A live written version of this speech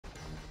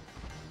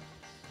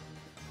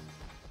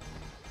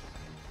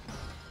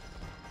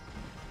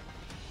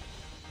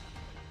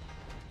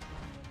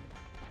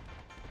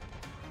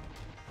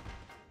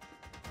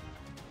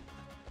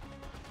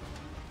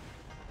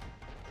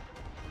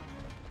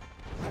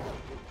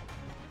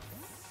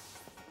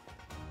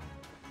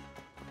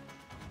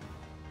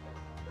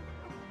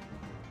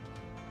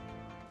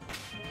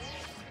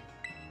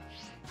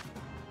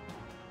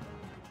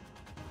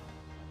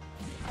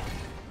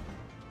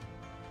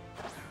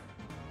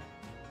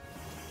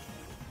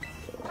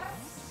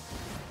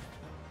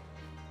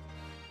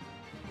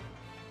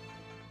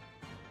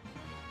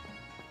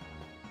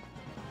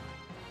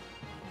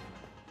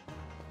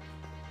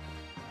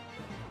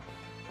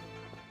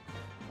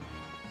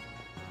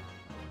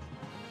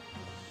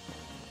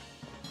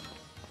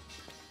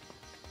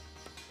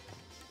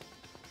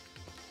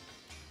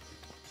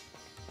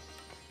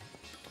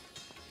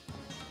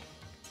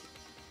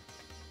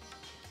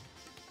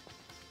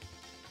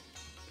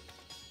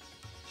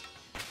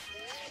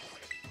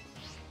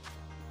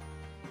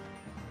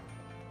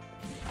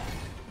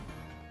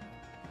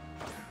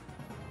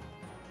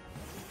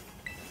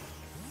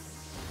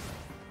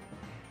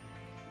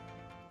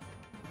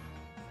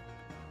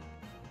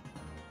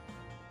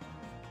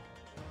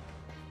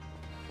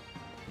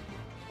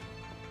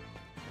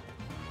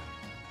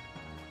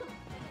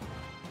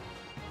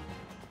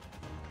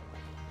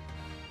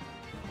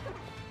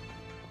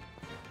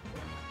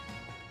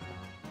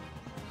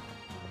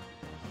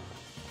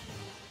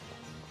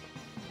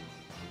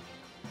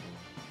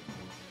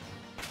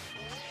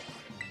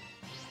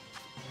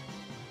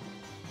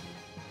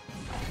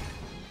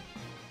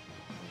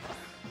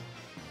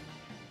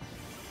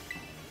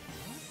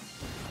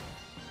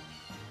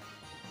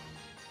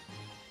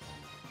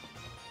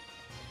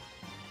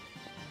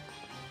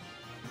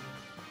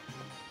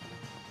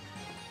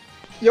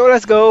Yo,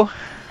 let's go.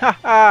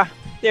 Haha,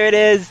 there it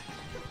is.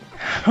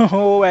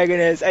 Oh my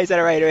goodness, I said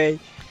it right away.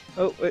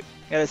 Oh, wait,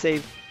 gotta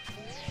save.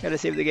 Gotta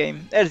save the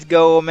game. Let's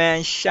go,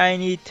 man.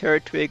 Shiny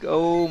Turtwig.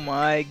 Oh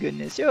my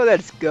goodness. Yo,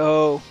 let's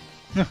go.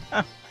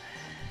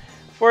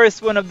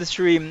 First one of the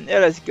stream. Yeah,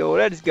 let's go.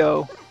 Let's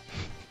go.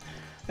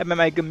 I had my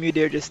mic mute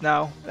there just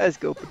now. Let's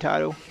go,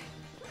 potato.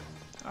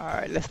 All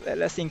right,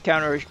 let's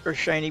encounter our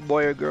shiny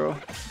boy or girl,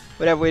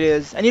 whatever it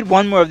is. I need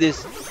one more of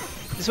this.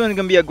 This one's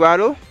gonna be a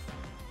Grotle,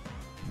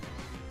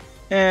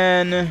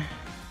 and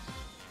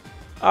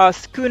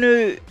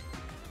Skunu.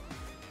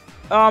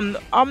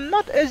 I'm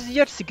not as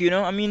yet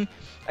Skunu. I mean,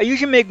 I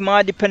usually make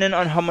mod depending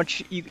on how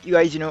much you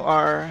guys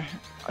are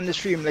on the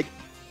stream. Like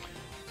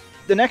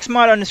the next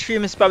mod on the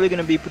stream is probably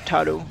gonna be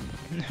potato.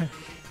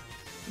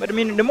 But I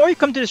mean, the more you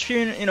come to the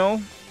stream,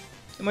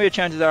 the more your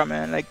chances are,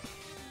 man. Like.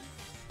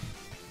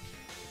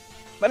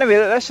 But anyway,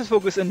 let's just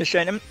focus on the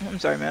shiny. I'm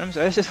sorry, man. I'm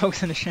sorry. Let's just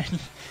focus on the shiny.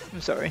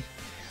 I'm sorry.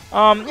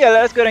 Yeah,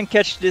 let's go ahead and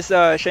catch this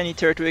shiny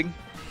Turtwig.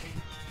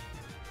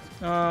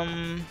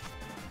 Alright.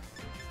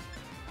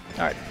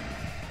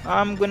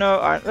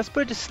 Alright, let's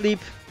put it to sleep.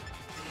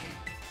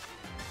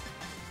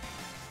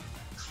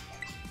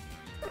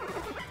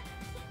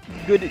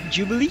 Good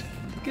Jubilee?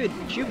 Good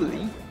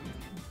Jubilee?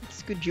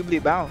 It's good Jubilee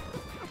bow.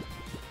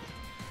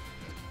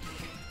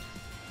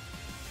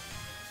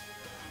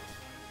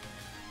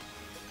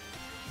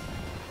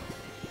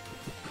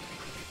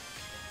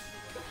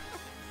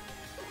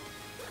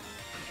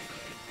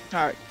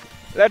 Alright,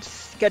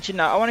 let's catch it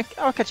now.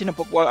 I'll catch it in a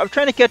Pokeball. I'm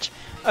trying to catch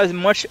as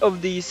much of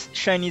these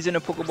shinies in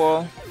a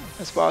Pokeball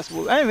as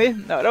possible. Anyway,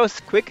 no, that was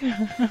quick.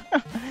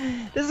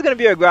 This is gonna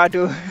be a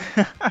Grotle.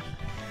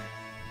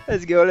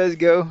 Let's go, let's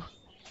go.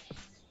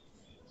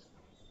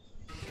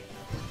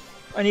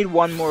 I need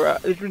one more. I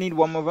literally need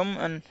one more of them,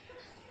 and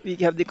we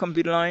have the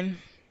complete line.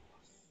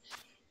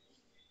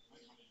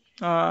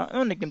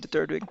 I'll nick him to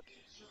Turtwig.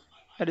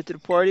 Added to the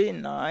party.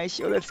 Nice.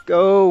 Yo, let's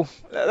go.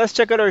 Let's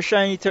check out our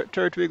shiny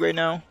Turtwig right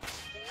now.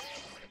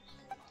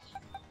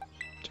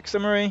 Check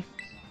summary.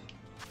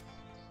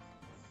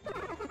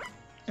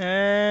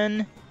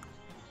 And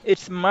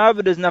it's mild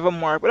but doesn't have a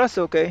mark, but that's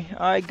okay.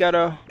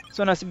 This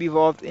one has to be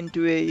evolved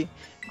into a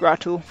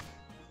Grotle.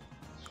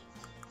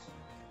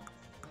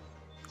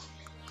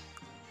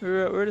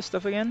 Where the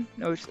stuff again?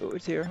 No,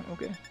 it's here.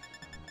 Okay.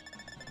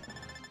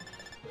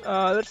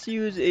 Let's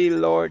use a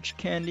large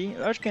candy.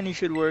 Large candy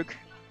should work.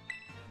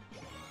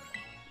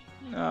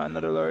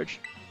 Another large.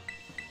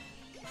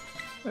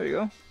 There you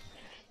go.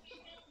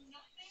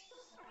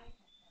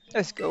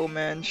 Let's go,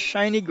 man.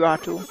 Shiny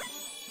Grotle.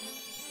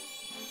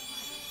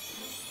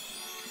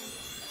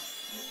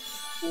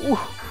 Ooh.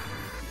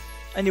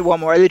 I need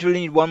one more. I literally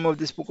need one more of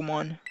this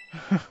Pokemon.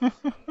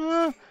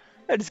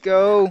 Let's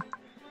go.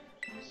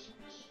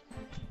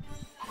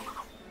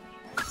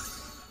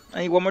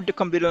 I need one more to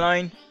complete the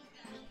line.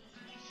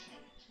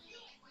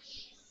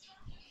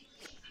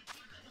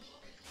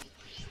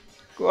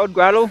 Go out,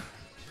 Grotle.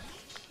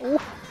 Ooh.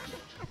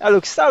 That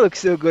looks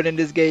so good in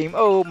this game.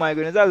 Oh my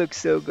goodness, that looks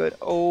so good.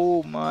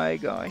 Oh my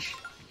gosh.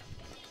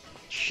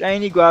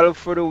 Shiny Grotle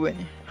for the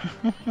win.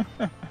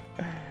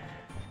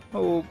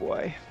 Oh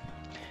boy.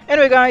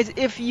 Anyway guys,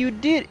 if you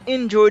did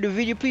enjoy the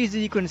video, please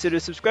do consider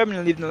subscribing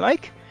and leaving a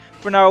like.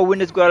 For now, win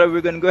this Grotle,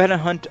 we're going to go ahead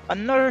and hunt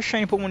another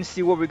shiny Pokemon to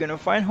see what we're going to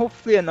find.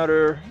 Hopefully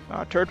another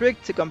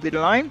Turtwig to complete the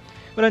line.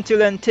 But until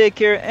then, take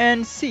care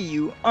and see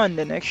you on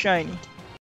the next shiny.